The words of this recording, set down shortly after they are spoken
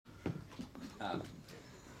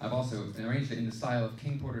I've also arranged it in the style of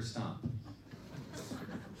King Porter's Stomp.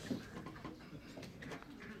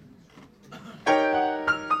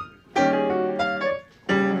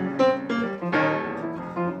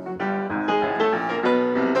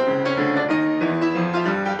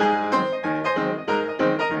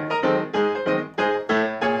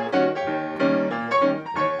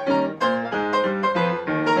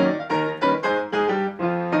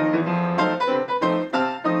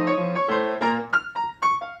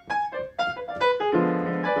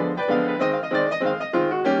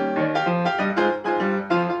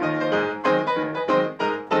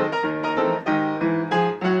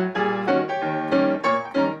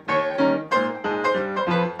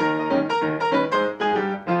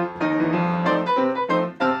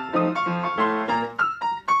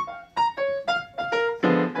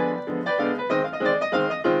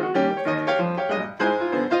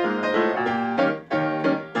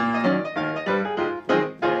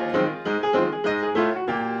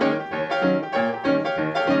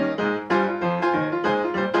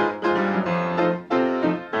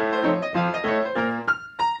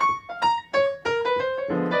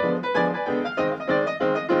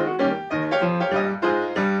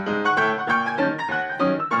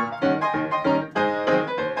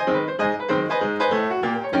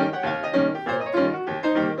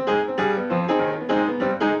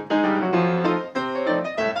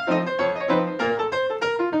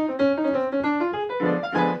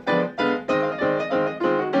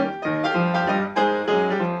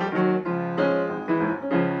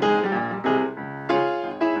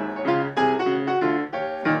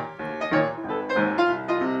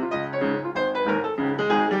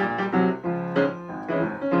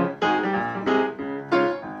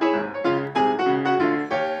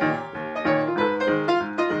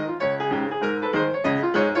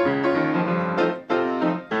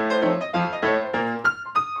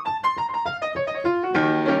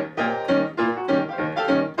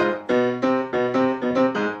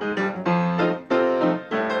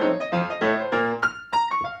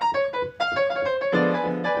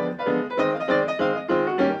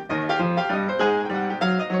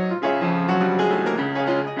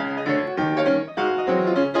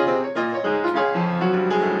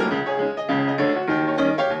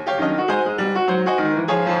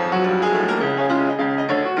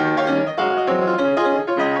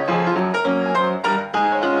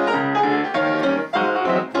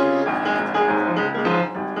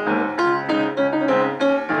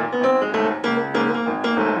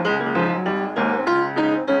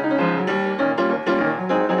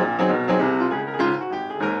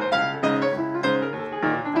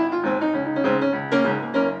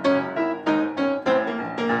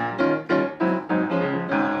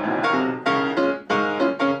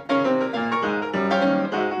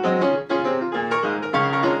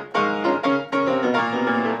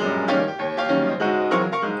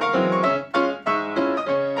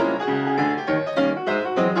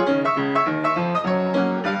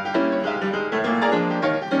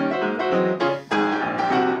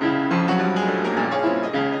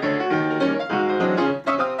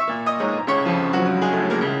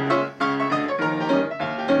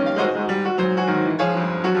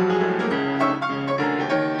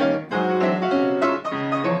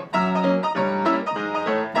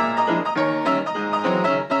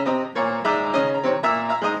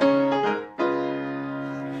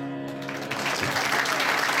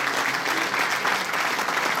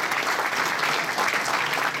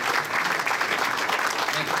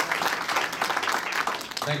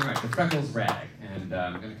 Thank you very much. The Freckles Rag. And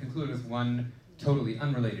I'm going to conclude with one totally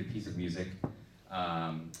unrelated piece of music.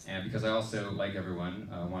 And because I also, like everyone,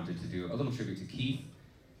 wanted to do a little tribute to Keith.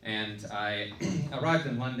 And I arrived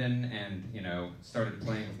in London and, started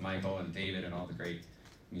playing with Michael and David and all the great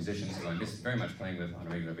musicians who I miss very much playing with on a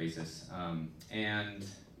regular basis. And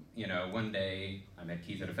one day I met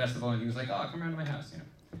Keith at a festival and he was like, "Oh, come around to my house,"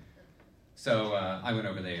 So I went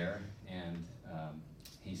over there and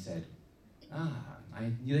he said,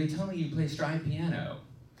 they tell me you play stride piano.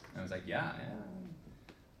 I was like, yeah,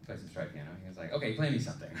 I play some stride piano. He was like, okay, play me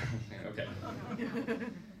something. Okay.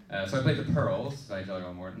 So I played The Pearls by Jelly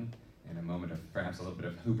Roll Morton in a moment of perhaps a little bit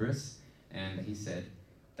of hubris. And he said,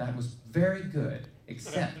 that was very good,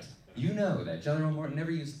 except you know that Jelly Roll Morton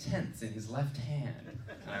never used tenths in his left hand.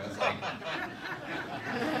 And I was like...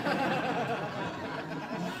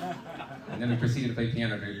 And then we proceeded to play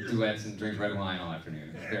piano duets and drink red wine all afternoon.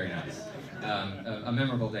 It was very nice. A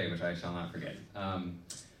memorable day, which I shall not forget.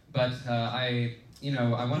 But I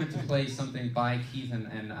wanted to play something by Keith,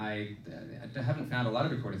 and I haven't found a lot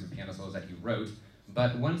of recordings of piano solos that he wrote.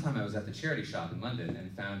 But one time I was at the charity shop in London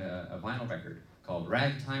and found a vinyl record called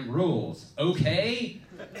Ragtime Rules, okay?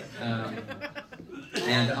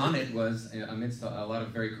 And on it was, amidst a lot of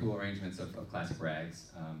very cool arrangements of classic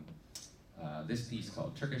rags, this piece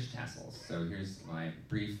called Turkish Tassels. So here's my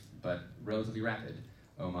brief but relatively rapid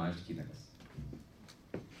homage to Keith Nichols.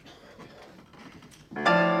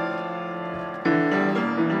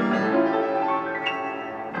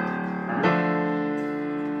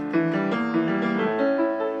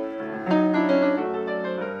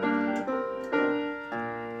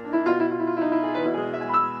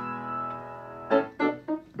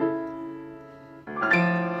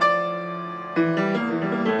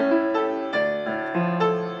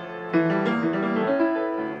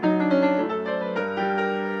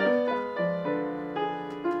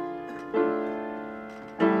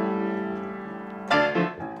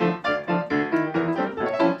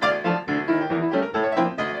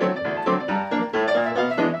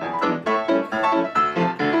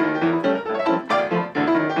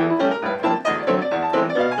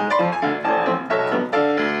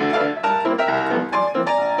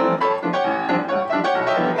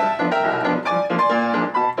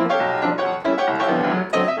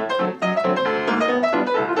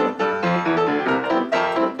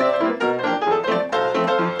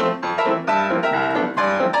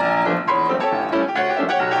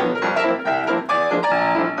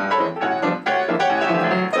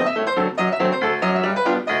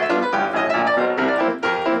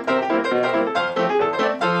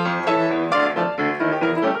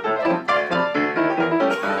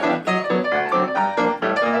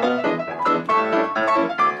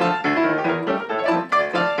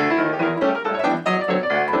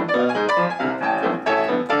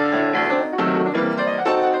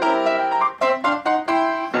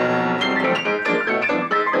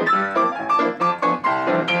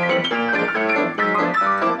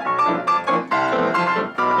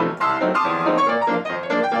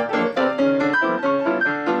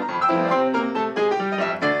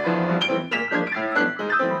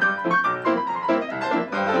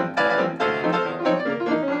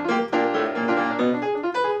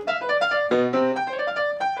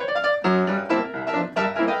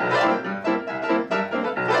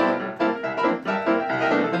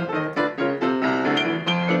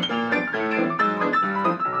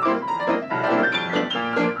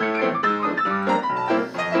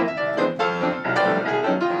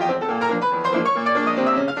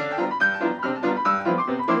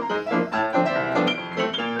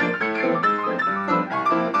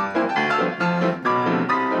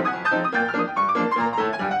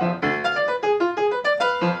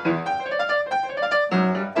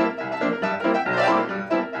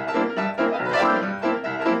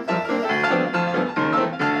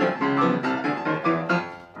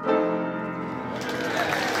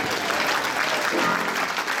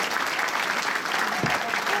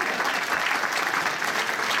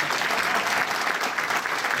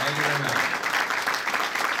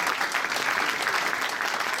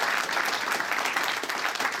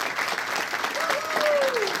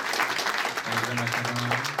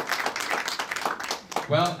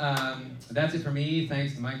 That's it for me.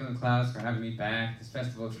 Thanks to Michael and Klaus for having me back. This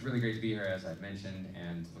festival, it's really great to be here, as I've mentioned,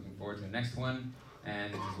 and looking forward to the next one,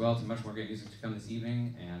 and as well to much more great music to come this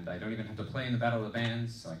evening. And I don't even have to play in the Battle of the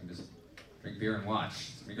Bands, so I can just drink beer and watch.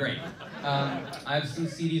 It's gonna be great. I have some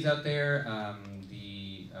CDs out there.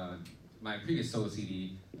 My previous solo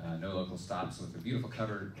CD, No Local Stops, with a beautiful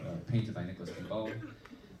cover painted by Nicholas T. Ball.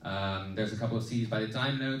 There's a couple of CDs by the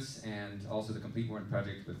Dime Notes, and also the Complete Warren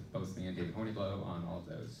Project with both me and David Horniblow on all of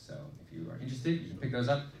those. So if you are interested, you can pick those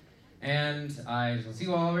up. And I shall see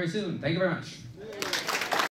you all very soon. Thank you very much.